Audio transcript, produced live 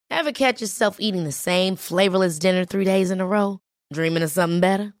Ever catch yourself eating the same flavorless dinner 3 days in a row? Dreaming of something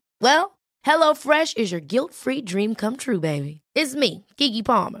better? Well, HelloFresh is your guilt-free dream come true, baby. It's me, Keke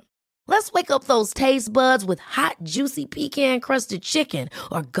Palmer. Let's wake up those taste buds with hot, juicy pecan-crusted chicken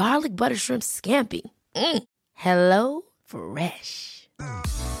or garlic butter shrimp scampi. Hello Fresh.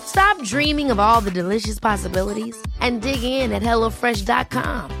 Stop dreaming of all the delicious possibilities and dig in at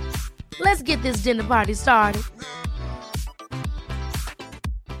HelloFresh.com. Let's get this dinner party started.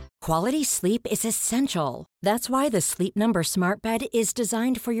 Quality sleep is essential. That's why the Sleep Number Smart Bed is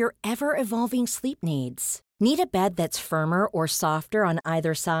designed for your ever-evolving sleep needs. Need a bed that's firmer or softer on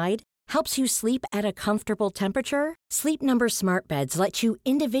either side? Helps you sleep at a comfortable temperature? Sleep Number Smart Beds let you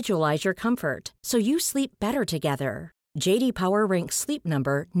individualize your comfort, so you sleep better together. J.D. Power ranks Sleep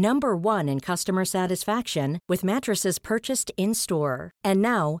Number number 1 in customer satisfaction with mattresses purchased in-store. And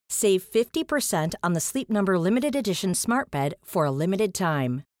now, save 50% on the Sleep Number Limited Edition Smart Bed for a limited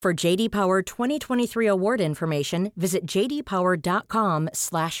time. For J.D. Power 2023 award information, visit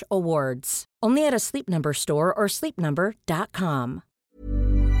jdpower.com/awards. Only at a Sleep Number store or sleepnumber.com.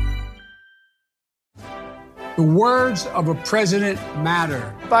 The words of a president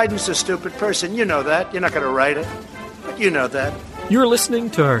matter. Biden's a stupid person. You know that. You're not going to write it. But you know that. You're listening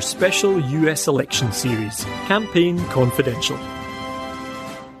to our special US election series, Campaign Confidential.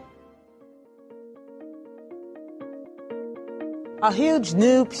 A huge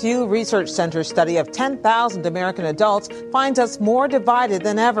new Pew Research Center study of 10,000 American adults finds us more divided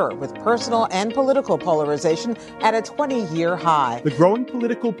than ever, with personal and political polarization at a 20-year high. The growing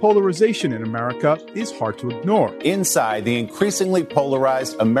political polarization in America is hard to ignore. Inside the increasingly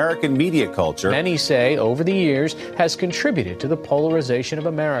polarized American media culture, many say over the years has contributed to the polarization of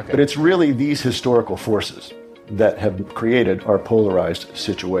America. But it's really these historical forces that have created our polarized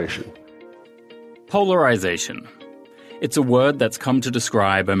situation. Polarization. It's a word that's come to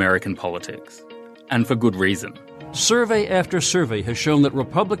describe American politics, and for good reason. Survey after survey has shown that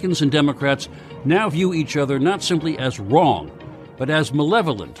Republicans and Democrats now view each other not simply as wrong, but as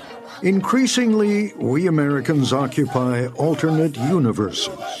malevolent. Increasingly, we Americans occupy alternate universes.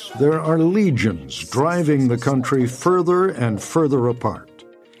 There are legions driving the country further and further apart.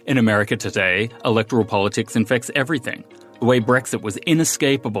 In America today, electoral politics infects everything, the way Brexit was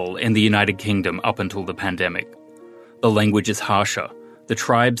inescapable in the United Kingdom up until the pandemic. The language is harsher. The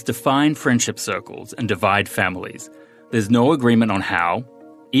tribes define friendship circles and divide families. There's no agreement on how,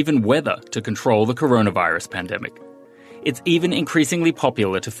 even whether, to control the coronavirus pandemic. It's even increasingly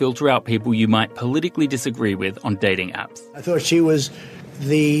popular to filter out people you might politically disagree with on dating apps. I thought she was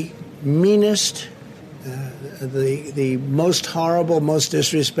the meanest, the most horrible, most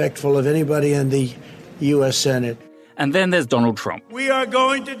disrespectful of anybody in the U.S. Senate. And then there's Donald Trump. We are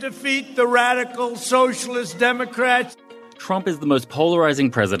going to defeat the radical socialist Democrats. Trump is the most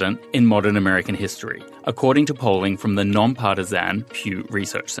polarizing president in modern American history, according to polling from the nonpartisan Pew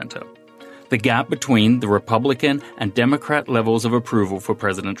Research Center. The gap between the Republican and Democrat levels of approval for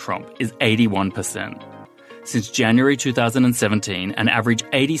President Trump is 81%. Since January 2017, an average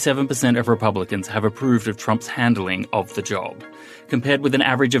 87% of Republicans have approved of Trump's handling of the job, compared with an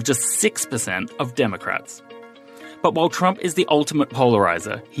average of just 6% of Democrats. But while Trump is the ultimate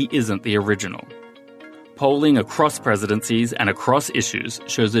polarizer, he isn't the original. Polling across presidencies and across issues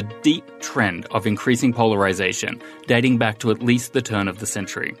shows a deep trend of increasing polarization dating back to at least the turn of the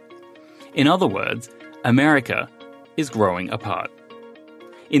century. In other words, America is growing apart.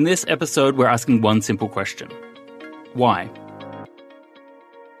 In this episode, we're asking one simple question. Why?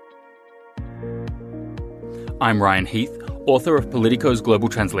 I'm Ryan Heath, author of Politico's Global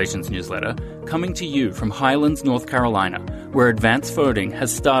Translations newsletter, coming to you from Highlands, North Carolina, where advanced voting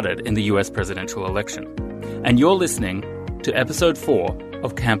has started in the US presidential election. And you're listening to Episode 4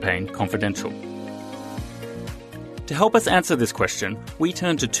 of Campaign Confidential. To help us answer this question, we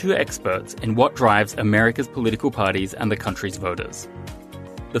turn to two experts in what drives America's political parties and the country's voters.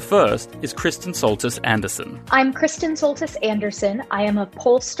 The first is Kristen Soltis Anderson. I'm Kristen Soltis Anderson. I am a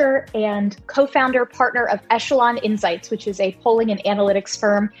pollster and co-founder partner of Echelon Insights, which is a polling and analytics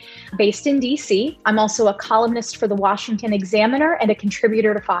firm based in D.C. I'm also a columnist for the Washington Examiner and a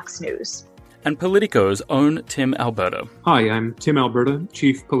contributor to Fox News. And Politico's own Tim Alberta. Hi, I'm Tim Alberta,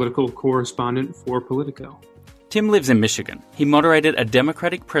 Chief Political Correspondent for Politico. Tim lives in Michigan. He moderated a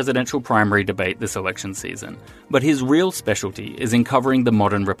Democratic presidential primary debate this election season, but his real specialty is in covering the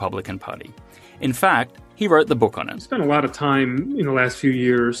modern Republican Party. In fact, he wrote the book on it. I spent a lot of time in the last few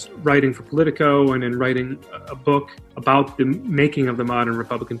years writing for Politico and in writing a book about the making of the modern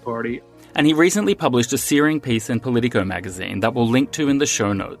Republican Party. And he recently published a searing piece in Politico magazine that we'll link to in the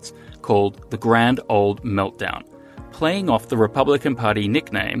show notes called The Grand Old Meltdown: playing off the Republican Party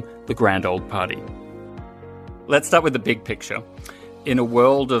nickname, the Grand Old Party. Let's start with the big picture. In a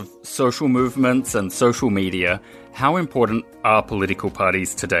world of social movements and social media, how important are political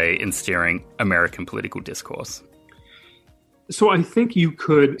parties today in steering American political discourse? So I think you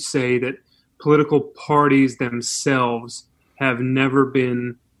could say that political parties themselves have never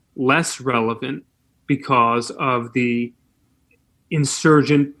been less relevant because of the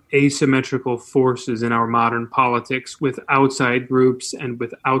insurgent asymmetrical forces in our modern politics, with outside groups and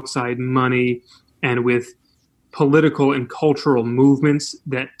with outside money and with political and cultural movements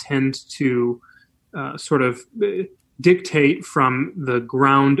that tend to sort of dictate from the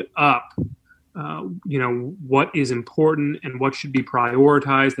ground up, what is important and what should be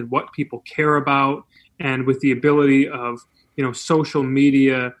prioritized and what people care about, and with the ability of, social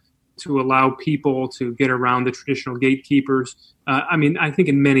media to allow people to get around the traditional gatekeepers. I think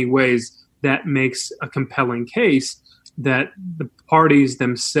in many ways that makes a compelling case that the parties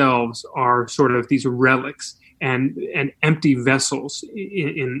themselves are sort of these relics and empty vessels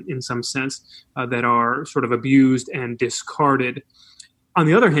in some sense that are sort of abused and discarded. On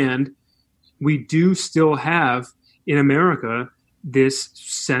the other hand, we do still have in America this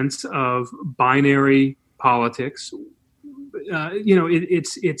sense of binary politics.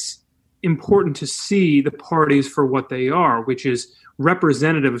 It's important to see the parties for what they are, which is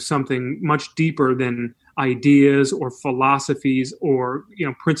representative of something much deeper than ideas or philosophies or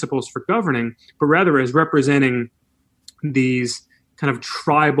principles for governing, but rather as representing these kind of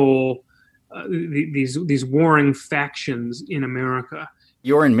tribal, these warring factions in America.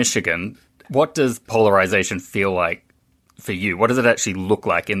 You're in Michigan. What does polarization feel like for you? What does it actually look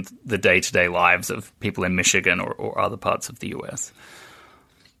like in the day-to-day lives of people in Michigan or other parts of the U.S.?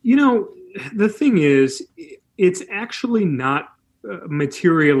 The thing is, it's actually not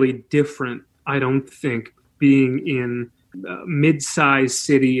materially different, I don't think, being in a mid-sized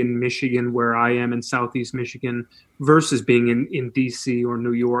city in Michigan, where I am in Southeast Michigan, versus being in D.C. or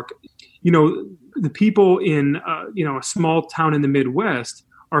New York. The people in a small town in the Midwest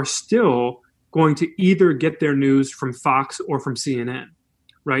are still going to either get their news from Fox or from CNN,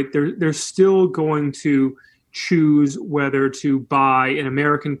 right? They're still going to choose whether to buy an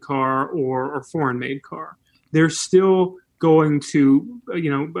American car or a foreign-made car. They're still going to,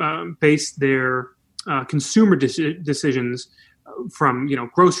 base their consumer decisions from,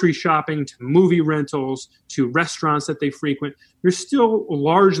 grocery shopping to movie rentals to restaurants that they frequent. They're still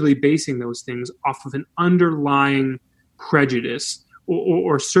largely basing those things off of an underlying prejudice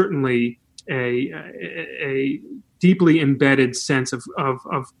or certainly a deeply embedded sense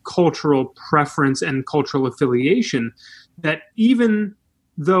of cultural preference and cultural affiliation that, even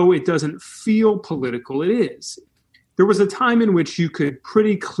though it doesn't feel political, it is. There was a time in which you could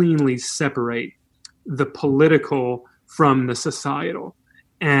pretty cleanly separate the political from the societal.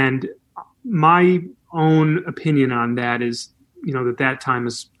 And my own opinion on that is, that time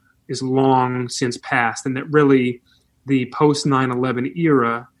is long since past, and that really the post 9/11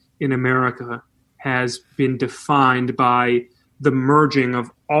 era in America has been defined by the merging of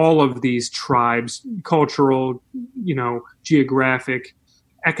all of these tribes, cultural, geographic,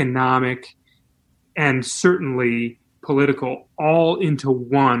 economic, and certainly political, all into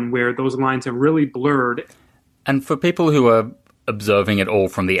one, where those lines have really blurred. And for people who are observing it all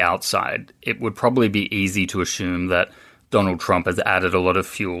from the outside, it would probably be easy to assume that Donald Trump has added a lot of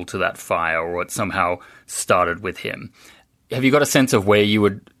fuel to that fire, or it somehow started with him. Have you got a sense of where you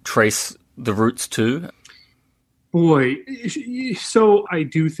would trace the roots to? Boy, so I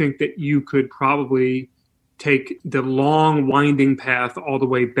do think that you could probably take the long winding path all the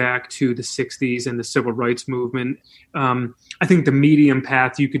way back to the 60s and the civil rights movement. I think the medium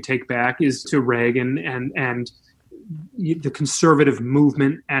path you could take back is to Reagan and the conservative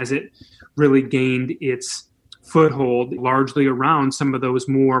movement as it really gained its foothold, largely around some of those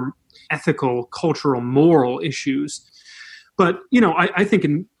more ethical, cultural, moral issues. But, I think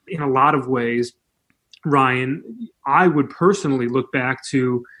in a lot of ways, Ryan, I would personally look back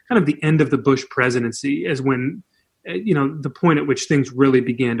to kind of the end of the Bush presidency as when, the point at which things really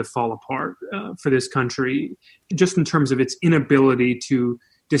began to fall apart for this country, just in terms of its inability to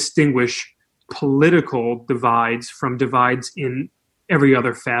distinguish political divides from divides in every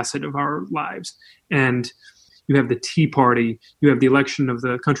other facet of our lives. And you have the Tea Party, you have the election of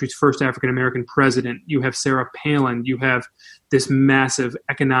the country's first African-American president, you have Sarah Palin, you have this massive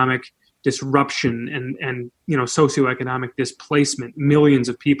economic disruption and socioeconomic displacement, millions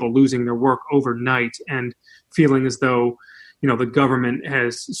of people losing their work overnight and feeling as though, the government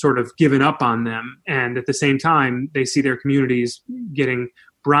has sort of given up on them. And at the same time, they see their communities getting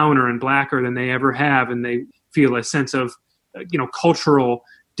browner and blacker than they ever have. And they feel a sense of, cultural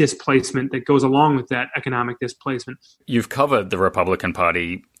displacement that goes along with that economic displacement. You've covered the Republican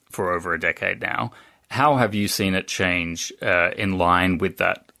Party for over a decade now. How have you seen it change in line with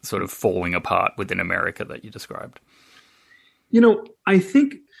that sort of falling apart within America that you described? I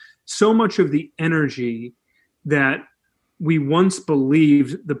think so much of the energy that we once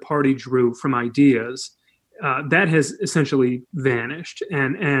believed the party drew from ideas, that has essentially vanished.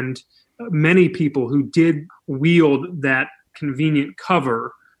 And many people who did wield that convenient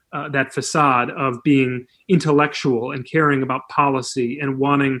cover, that facade of being intellectual and caring about policy and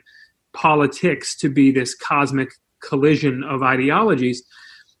wanting politics to be this cosmic collision of ideologies,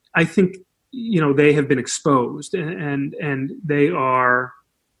 I think, they have been exposed and they are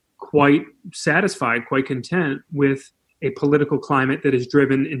quite satisfied, quite content with a political climate that is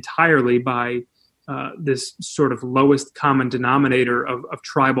driven entirely by this sort of lowest common denominator of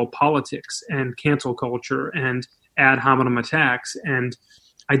tribal politics and cancel culture and ad hominem attacks and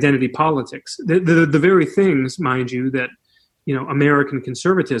identity politics. The very things, mind you, that American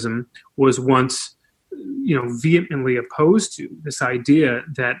conservatism was once vehemently opposed to, this idea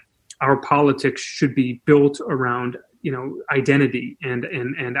that our politics should be built around identity and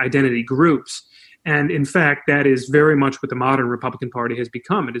identity groups. And in fact, that is very much what the modern Republican Party has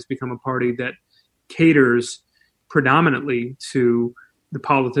become. It has become a party that caters predominantly to the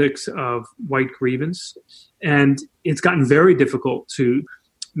politics of white grievance. And it's gotten very difficult to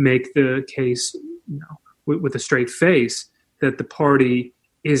make the case, with a straight face, that the party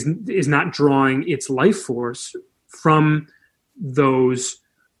is not drawing its life force from those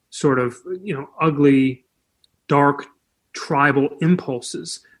sort of, ugly, dark, tribal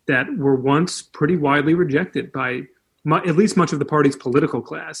impulses that were once pretty widely rejected by at least much of the party's political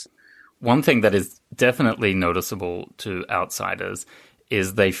class. One thing that is definitely noticeable to outsiders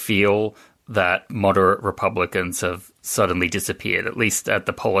is they feel that moderate Republicans have suddenly disappeared, at least at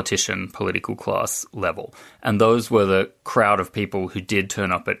the political class level. And those were the crowd of people who did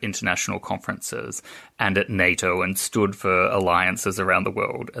turn up at international conferences and at NATO and stood for alliances around the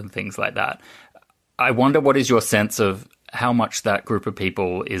world and things like that. I wonder, what is your sense of how much that group of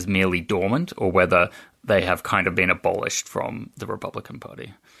people is merely dormant, or whether they have kind of been abolished from the Republican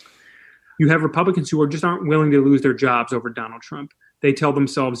Party? You have Republicans who just aren't willing to lose their jobs over Donald Trump. They tell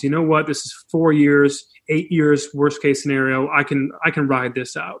themselves, this is 4 years, 8 years, worst case scenario. I can ride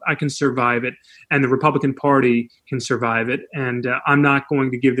this out. I can survive it. And the Republican Party can survive it. And I'm not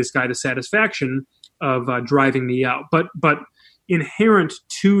going to give this guy the satisfaction of driving me out. But inherent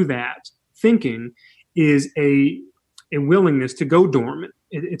to that thinking is a willingness to go dormant.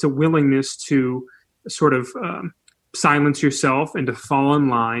 It's a willingness to sort of silence yourself and to fall in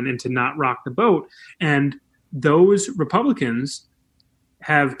line and to not rock the boat. And those Republicans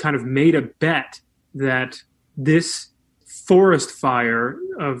have kind of made a bet that this forest fire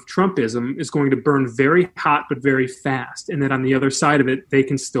of Trumpism is going to burn very hot but very fast, and that on the other side of it, they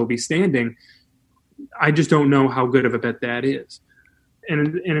can still be standing. I just don't know how good of a bet that is.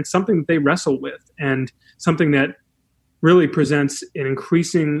 And it's something that they wrestle with, and something that really presents an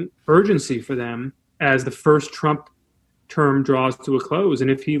increasing urgency for them as the first Trump term draws to a close.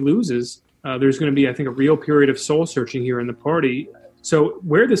 And if he loses, there's going to be, I think, a real period of soul searching here in the party. So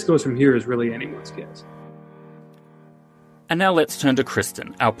where this goes from here is really anyone's guess. And now let's turn to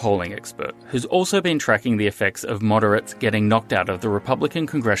Kristen, our polling expert, who's also been tracking the effects of moderates getting knocked out of the Republican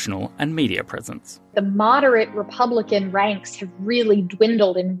congressional and media presence. The moderate Republican ranks have really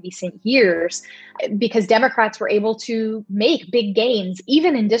dwindled in recent years because Democrats were able to make big gains,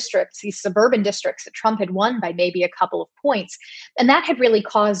 even in districts, these suburban districts that Trump had won by maybe a couple of points. And that had really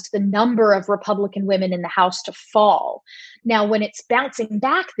caused the number of Republican women in the House to fall. Now, when it's bouncing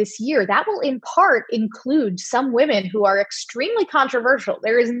back this year, that will in part include some women who are extremely controversial.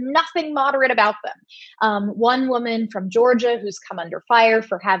 There is nothing moderate about them. One woman from Georgia who's come under fire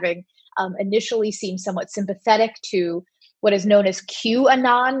for having initially seemed somewhat sympathetic to what is known as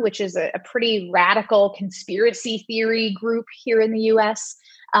QAnon, which is a pretty radical conspiracy theory group here in the U.S.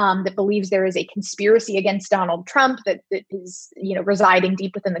 That believes there is a conspiracy against Donald Trump that is, residing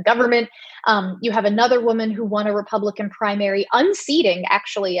deep within the government. You have another woman who won a Republican primary, unseating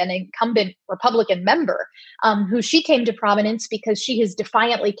actually an incumbent Republican member, who she came to prominence because she has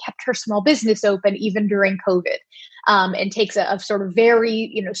defiantly kept her small business open even during COVID, and takes a sort of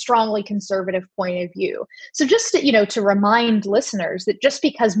very, strongly conservative point of view. So just to remind listeners that just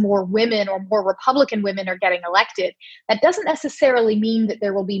because more women or more Republican women are getting elected, that doesn't necessarily mean that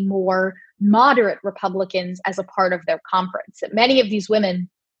there will be more moderate Republicans as a part of their conference. That many of these women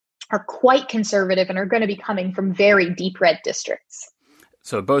are quite conservative and are going to be coming from very deep red districts.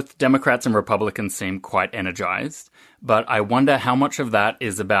 So both Democrats and Republicans seem quite energized, but I wonder how much of that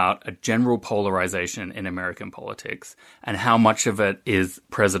is about a general polarization in American politics and how much of it is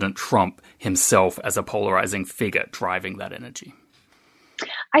President Trump himself as a polarizing figure driving that energy.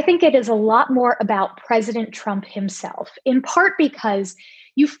 I think it is a lot more about President Trump himself, in part because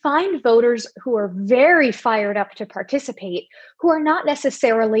you find voters who are very fired up to participate, who are not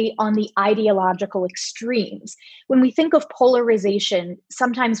necessarily on the ideological extremes. When we think of polarization,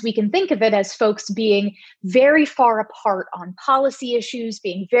 sometimes we can think of it as folks being very far apart on policy issues,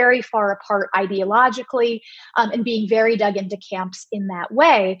 being very far apart ideologically, and being very dug into camps in that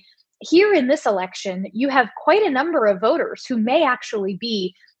way. Here in this election, you have quite a number of voters who may actually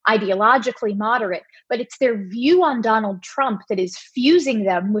be ideologically moderate, but it's their view on Donald Trump that is fusing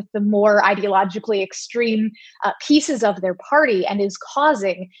them with the more ideologically extreme pieces of their party and is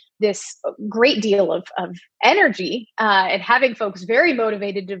causing this great deal of energy and having folks very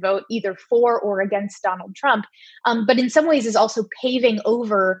motivated to vote either for or against Donald Trump, but in some ways is also paving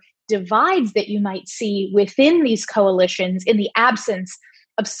over divides that you might see within these coalitions in the absence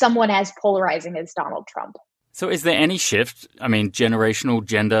of someone as polarizing as Donald Trump. So is there any shift, generational,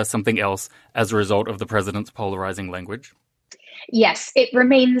 gender, something else, as a result of the president's polarizing language? Yes, it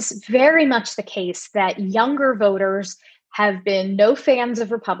remains very much the case that younger voters have been no fans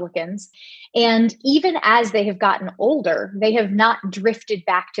of Republicans. And even as they have gotten older, they have not drifted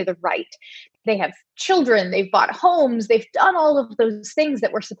back to the right. They have children, they've bought homes, they've done all of those things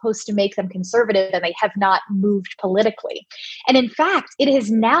that were supposed to make them conservative, and they have not moved politically. And in fact, it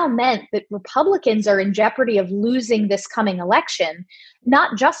has now meant that Republicans are in jeopardy of losing this coming election,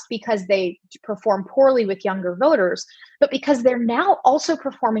 not just because they perform poorly with younger voters, but because they're now also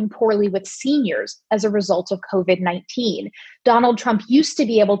performing poorly with seniors as a result of COVID-19. Donald Trump used to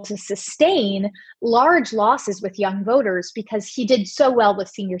be able to sustain large losses with young voters because he did so well with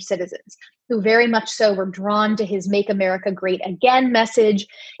senior citizens, who very much so were drawn to his Make America Great Again message.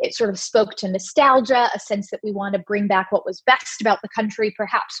 It sort of spoke to nostalgia, a sense that we want to bring back what was best about the country,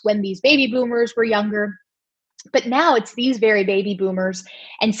 perhaps when these baby boomers were younger. But now it's these very baby boomers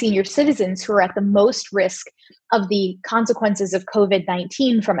and senior citizens who are at the most risk of the consequences of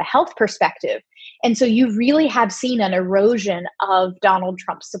COVID-19 from a health perspective. And so you really have seen an erosion of Donald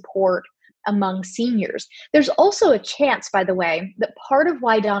Trump's support among seniors. There's also a chance, by the way, that part of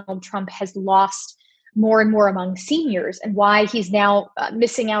why Donald Trump has lost more and more among seniors and why he's now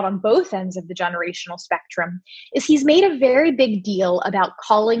missing out on both ends of the generational spectrum is he's made a very big deal about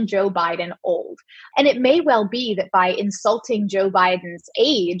calling Joe Biden old. And it may well be that by insulting Joe Biden's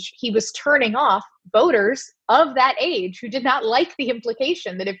age, he was turning off voters of that age who did not like the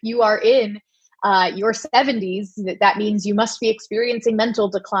implication that if you are in your 70s, that means you must be experiencing mental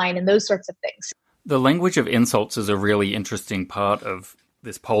decline and those sorts of things. The language of insults is a really interesting part of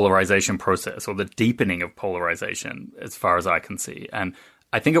this polarization process, or the deepening of polarization, as far as I can see. And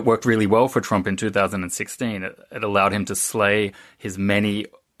I think it worked really well for Trump in 2016. It allowed him to slay his many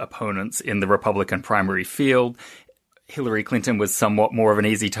opponents in the Republican primary field. Hillary Clinton was somewhat more of an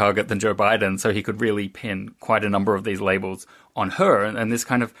easy target than Joe Biden, so he could really pin quite a number of these labels on her. And this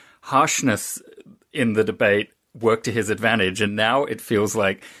kind of harshness in the debate worked to his advantage. And now it feels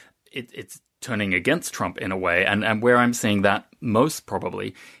like it's turning against Trump in a way. And where I'm seeing that most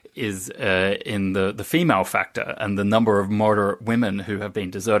probably is in the female factor and the number of moderate women who have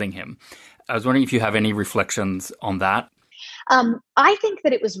been deserting him. I was wondering if you have any reflections on that. I think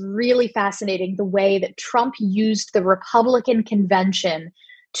that it was really fascinating the way that Trump used the Republican convention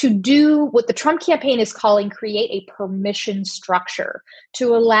to do what the Trump campaign is calling create a permission structure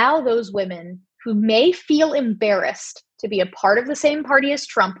to allow those women who may feel embarrassed to be a part of the same party as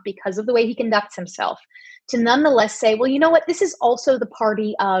Trump because of the way he conducts himself, to nonetheless say, well, you know what, this is also the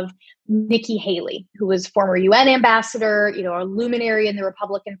party of Nikki Haley, who was former UN ambassador, a luminary in the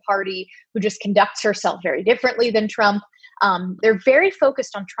Republican Party, who just conducts herself very differently than Trump. They're very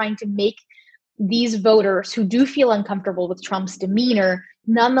focused on trying to make these voters who do feel uncomfortable with Trump's demeanor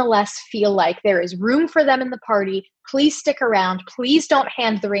nonetheless feel like there is room for them in the party. Please stick around. Please don't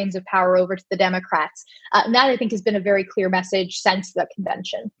hand the reins of power over to the Democrats. And that, I think, has been a very clear message since the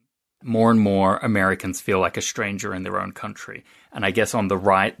convention. More and more Americans feel like a stranger in their own country. And I guess on the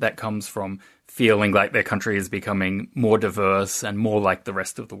right, that comes from feeling like their country is becoming more diverse and more like the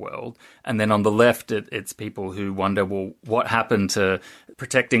rest of the world. And then on the left, it's people who wonder, well, what happened to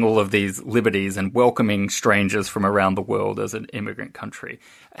protecting all of these liberties and welcoming strangers from around the world as an immigrant country?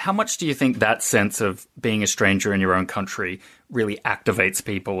 How much do you think that sense of being a stranger in your own country really activates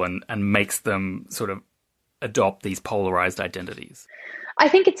people and makes them sort of adopt these polarized identities? I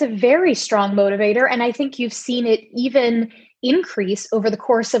think it's a very strong motivator, and I think you've seen it even increase over the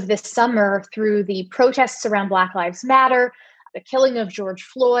course of this summer through the protests around Black Lives Matter, the killing of George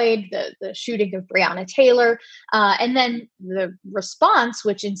Floyd, the shooting of Breonna Taylor, and then the response,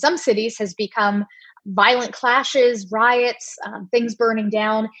 which in some cities has become violent clashes, riots, things burning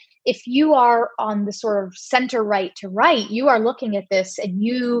down. If you are on the sort of center right to right, you are looking at this and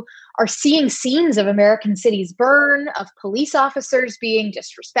you are seeing scenes of American cities burn, of police officers being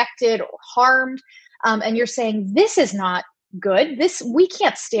disrespected or harmed. And you're saying, this is not good. We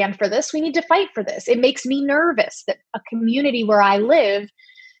can't stand for this. We need to fight for this. It makes me nervous that a community where I live,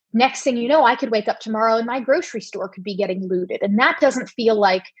 next thing you know, I could wake up tomorrow and my grocery store could be getting looted. And that doesn't feel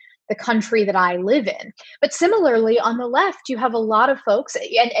like the country that I live in. But similarly, on the left, you have a lot of folks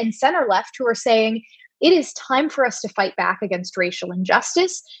and center left who are saying, it is time for us to fight back against racial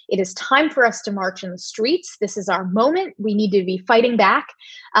injustice. It is time for us to march in the streets. This is our moment. We need to be fighting back.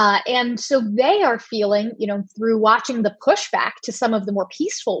 And so they are feeling, through watching the pushback to some of the more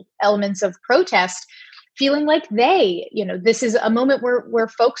peaceful elements of protest, feeling like this is a moment where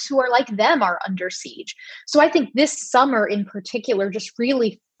folks who are like them are under siege. So I think this summer in particular just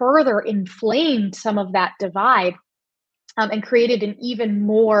really further inflamed some of that divide and created an even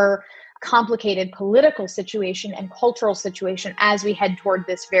more complicated political situation and cultural situation as we head toward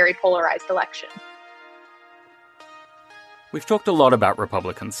this very polarized election. We've talked a lot about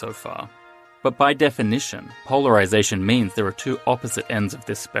Republicans so far, but by definition, polarization means there are two opposite ends of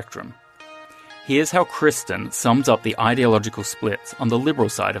this spectrum. Here's how Kristen sums up the ideological splits on the liberal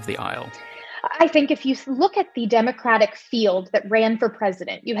side of the aisle. I think if you look at the Democratic field that ran for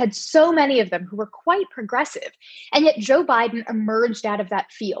president, you had so many of them who were quite progressive. And yet Joe Biden emerged out of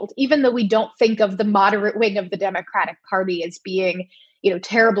that field, even though we don't think of the moderate wing of the Democratic Party as being,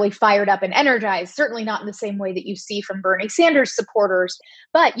 terribly fired up and energized, certainly not in the same way that you see from Bernie Sanders supporters.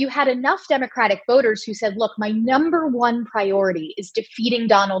 But you had enough Democratic voters who said, look, my number one priority is defeating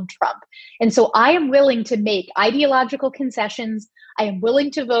Donald Trump. And so I am willing to make ideological concessions. I am willing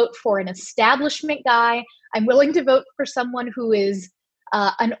to vote for an establishment guy. I'm willing to vote for someone who is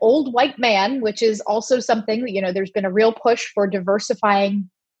an old white man, which is also something, there's been a real push for diversifying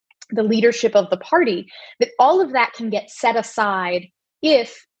the leadership of the party. But all of that can get set aside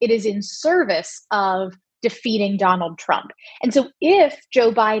if it is in service of defeating Donald Trump. And so if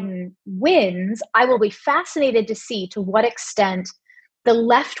Joe Biden wins, I will be fascinated to see to what extent the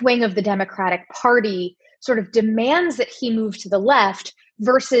left wing of the Democratic Party sort of demands that he move to the left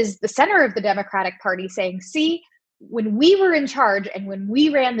versus the center of the Democratic Party saying, see, when we were in charge and when we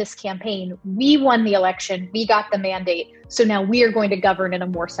ran this campaign, we won the election, we got the mandate, so now we are going to govern in a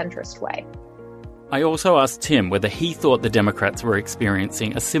more centrist way. I also asked Tim whether he thought the Democrats were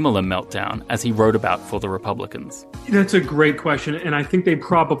experiencing a similar meltdown as he wrote about for the Republicans. That's a great question, and I think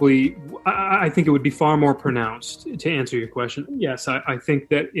I think it would be far more pronounced to answer your question. Yes, I think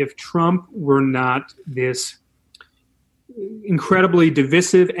that if Trump were not this incredibly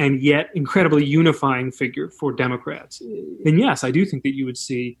divisive and yet incredibly unifying figure for Democrats, then yes, I do think that you would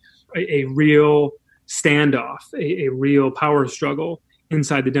see a real standoff, a real power struggle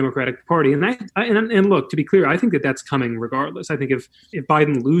inside the Democratic Party. And look, to be clear, I think that that's coming regardless. I think if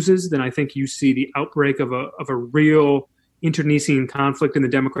Biden loses, then I think you see the outbreak of a real internecine conflict in the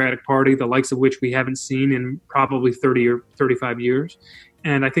Democratic Party, the likes of which we haven't seen in probably 30 or 35 years.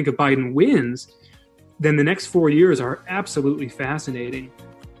 And I think if Biden wins, then the next 4 years are absolutely fascinating.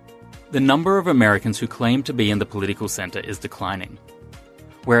 The number of Americans who claim to be in the political center is declining.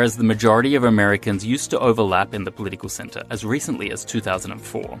 Whereas the majority of Americans used to overlap in the political center as recently as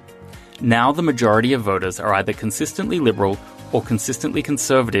 2004. Now the majority of voters are either consistently liberal or consistently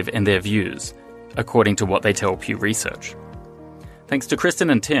conservative in their views, according to what they tell Pew Research. Thanks to Kristen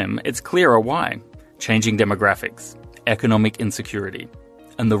and Tim, it's clearer why. Changing demographics, economic insecurity,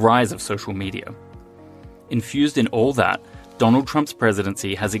 and the rise of social media. Infused in all that, Donald Trump's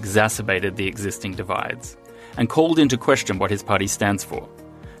presidency has exacerbated the existing divides and called into question what his party stands for,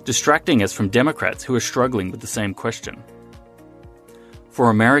 distracting us from Democrats who are struggling with the same question. For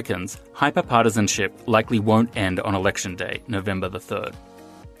Americans, hyperpartisanship likely won't end on Election Day, November the 3rd.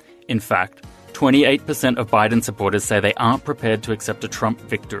 In fact, 28% of Biden supporters say they aren't prepared to accept a Trump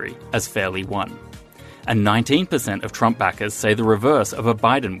victory as fairly won. And 19% of Trump backers say the reverse of a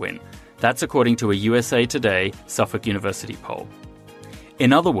Biden win. That's according to a USA Today Suffolk University poll.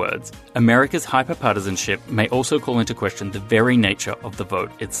 In other words, America's hyperpartisanship may also call into question the very nature of the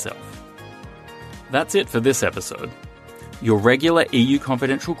vote itself. That's it for this episode. Your regular EU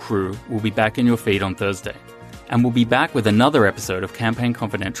Confidential crew will be back in your feed on Thursday, and we'll be back with another episode of Campaign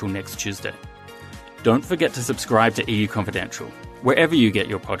Confidential next Tuesday. Don't forget to subscribe to EU Confidential, wherever you get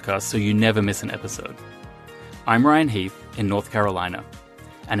your podcasts so you never miss an episode. I'm Ryan Heath, in North Carolina,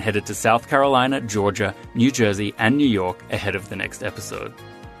 and headed to South Carolina, Georgia, New Jersey, and New York ahead of the next episode.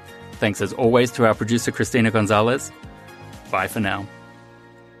 Thanks as always to our producer Christina Gonzalez. Bye for now.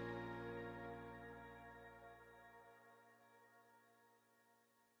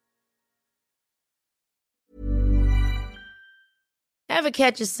 Ever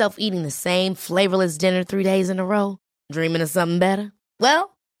catch yourself eating the same flavorless dinner 3 days in a row? Dreaming of something better?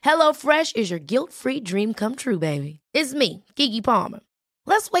 Well, HelloFresh is your guilt-free dream come true, baby. It's me, Keke Palmer.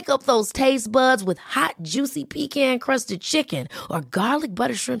 Let's wake up those taste buds with hot, juicy pecan-crusted chicken or garlic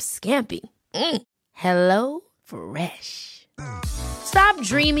butter shrimp scampi. Hello Fresh. Stop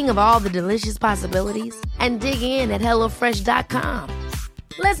dreaming of all the delicious possibilities and dig in at HelloFresh.com.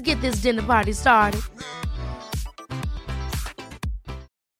 Let's get this dinner party started.